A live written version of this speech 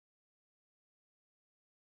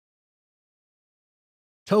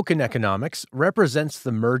Token economics represents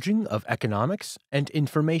the merging of economics and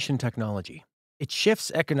information technology. It shifts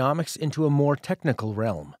economics into a more technical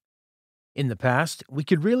realm. In the past, we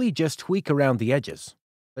could really just tweak around the edges,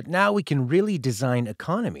 but now we can really design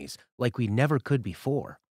economies like we never could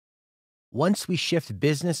before. Once we shift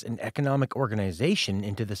business and economic organization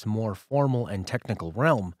into this more formal and technical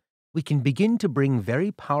realm, we can begin to bring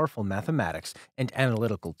very powerful mathematics and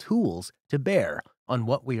analytical tools to bear on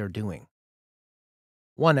what we are doing.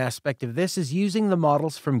 One aspect of this is using the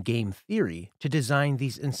models from game theory to design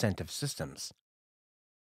these incentive systems.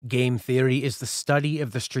 Game theory is the study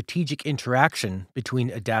of the strategic interaction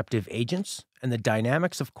between adaptive agents and the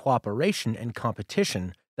dynamics of cooperation and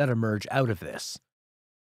competition that emerge out of this.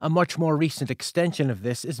 A much more recent extension of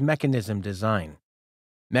this is mechanism design.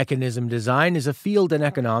 Mechanism design is a field in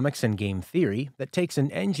economics and game theory that takes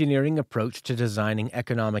an engineering approach to designing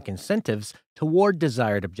economic incentives toward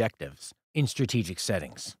desired objectives in strategic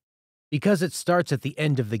settings. Because it starts at the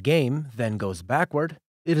end of the game, then goes backward,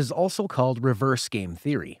 it is also called reverse game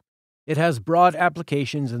theory. It has broad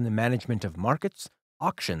applications in the management of markets,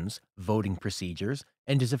 auctions, voting procedures,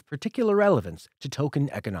 and is of particular relevance to token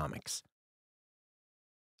economics.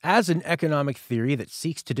 As an economic theory that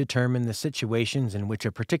seeks to determine the situations in which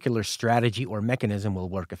a particular strategy or mechanism will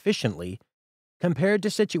work efficiently, compared to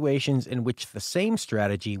situations in which the same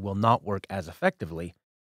strategy will not work as effectively,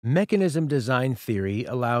 mechanism design theory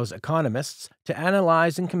allows economists to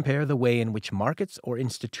analyze and compare the way in which markets or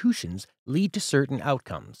institutions lead to certain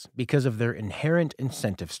outcomes because of their inherent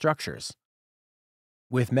incentive structures.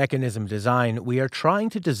 With mechanism design, we are trying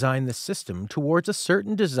to design the system towards a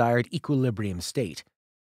certain desired equilibrium state.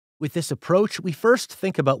 With this approach, we first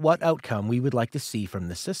think about what outcome we would like to see from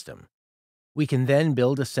the system. We can then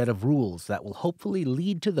build a set of rules that will hopefully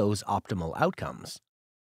lead to those optimal outcomes.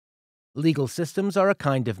 Legal systems are a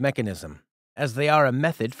kind of mechanism, as they are a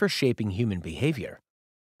method for shaping human behavior.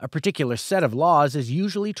 A particular set of laws is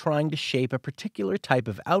usually trying to shape a particular type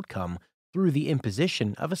of outcome through the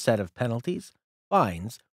imposition of a set of penalties,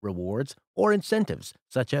 fines, rewards, or incentives,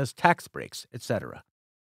 such as tax breaks, etc.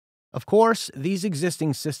 Of course, these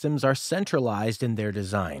existing systems are centralized in their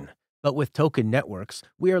design, but with token networks,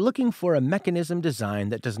 we are looking for a mechanism design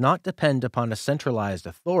that does not depend upon a centralized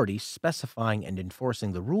authority specifying and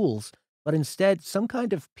enforcing the rules, but instead some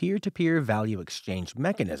kind of peer-to-peer value exchange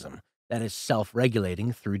mechanism that is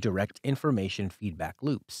self-regulating through direct information feedback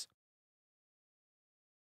loops.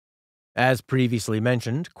 As previously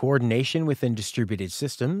mentioned, coordination within distributed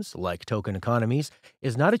systems, like token economies,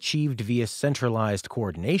 is not achieved via centralized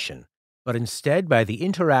coordination, but instead by the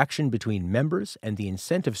interaction between members and the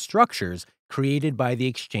incentive structures created by the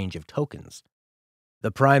exchange of tokens.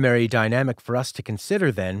 The primary dynamic for us to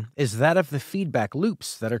consider, then, is that of the feedback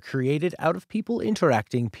loops that are created out of people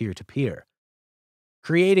interacting peer-to-peer.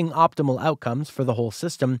 Creating optimal outcomes for the whole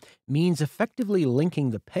system means effectively linking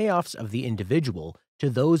the payoffs of the individual to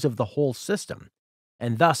those of the whole system,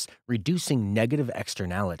 and thus reducing negative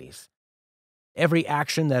externalities. Every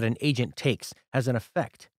action that an agent takes has an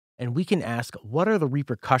effect, and we can ask what are the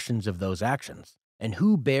repercussions of those actions, and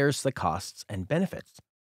who bears the costs and benefits.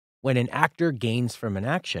 When an actor gains from an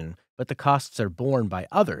action, but the costs are borne by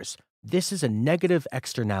others, this is a negative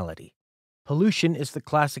externality. Pollution is the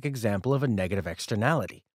classic example of a negative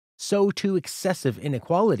externality. So too, excessive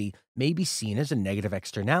inequality may be seen as a negative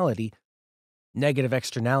externality. Negative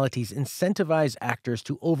externalities incentivize actors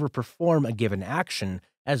to overperform a given action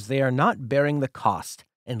as they are not bearing the cost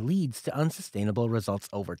and leads to unsustainable results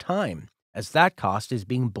over time, as that cost is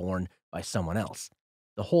being borne by someone else,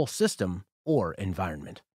 the whole system or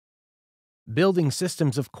environment. Building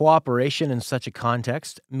systems of cooperation in such a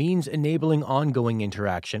context means enabling ongoing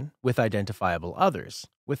interaction with identifiable others,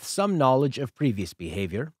 with some knowledge of previous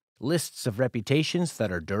behavior, lists of reputations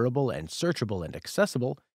that are durable and searchable and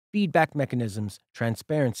accessible, feedback mechanisms,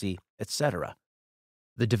 transparency, etc.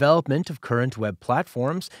 The development of current web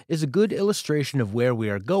platforms is a good illustration of where we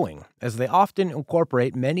are going, as they often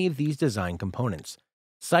incorporate many of these design components.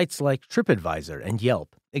 Sites like TripAdvisor and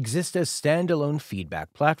Yelp exist as standalone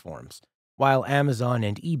feedback platforms, while Amazon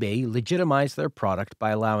and eBay legitimize their product by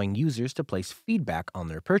allowing users to place feedback on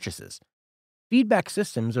their purchases. Feedback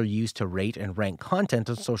systems are used to rate and rank content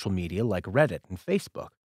on social media like Reddit and Facebook.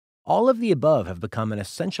 All of the above have become an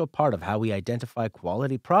essential part of how we identify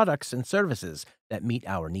quality products and services that meet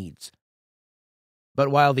our needs. But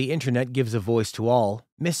while the internet gives a voice to all,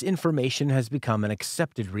 misinformation has become an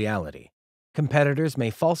accepted reality. Competitors may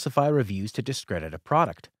falsify reviews to discredit a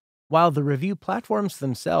product, while the review platforms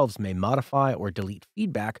themselves may modify or delete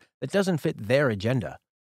feedback that doesn't fit their agenda.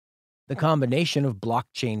 The combination of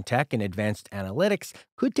blockchain tech and advanced analytics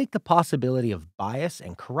could take the possibility of bias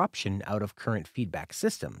and corruption out of current feedback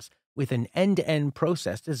systems, with an end to end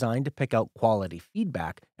process designed to pick out quality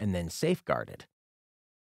feedback and then safeguard it.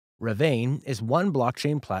 Ravane is one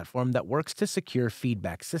blockchain platform that works to secure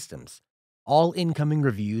feedback systems. All incoming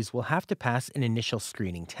reviews will have to pass an initial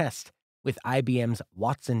screening test, with IBM's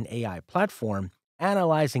Watson AI platform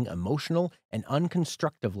analyzing emotional and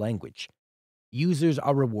unconstructive language. Users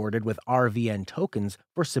are rewarded with RVN tokens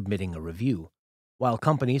for submitting a review, while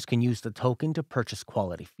companies can use the token to purchase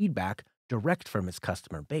quality feedback direct from its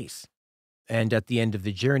customer base. And at the end of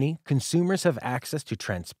the journey, consumers have access to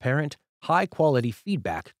transparent, high quality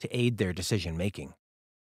feedback to aid their decision making.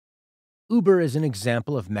 Uber is an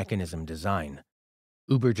example of mechanism design.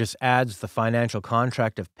 Uber just adds the financial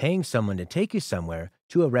contract of paying someone to take you somewhere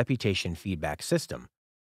to a reputation feedback system.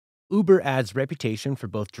 Uber adds reputation for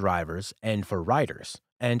both drivers and for riders,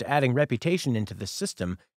 and adding reputation into the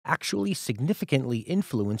system actually significantly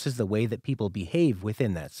influences the way that people behave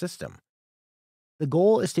within that system. The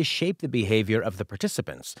goal is to shape the behavior of the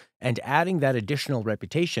participants, and adding that additional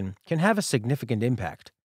reputation can have a significant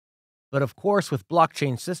impact. But of course, with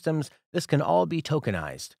blockchain systems, this can all be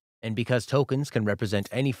tokenized. And because tokens can represent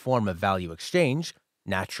any form of value exchange,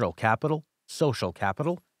 natural capital, social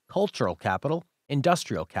capital, cultural capital,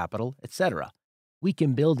 industrial capital, etc., we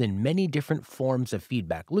can build in many different forms of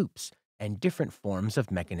feedback loops and different forms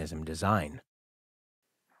of mechanism design.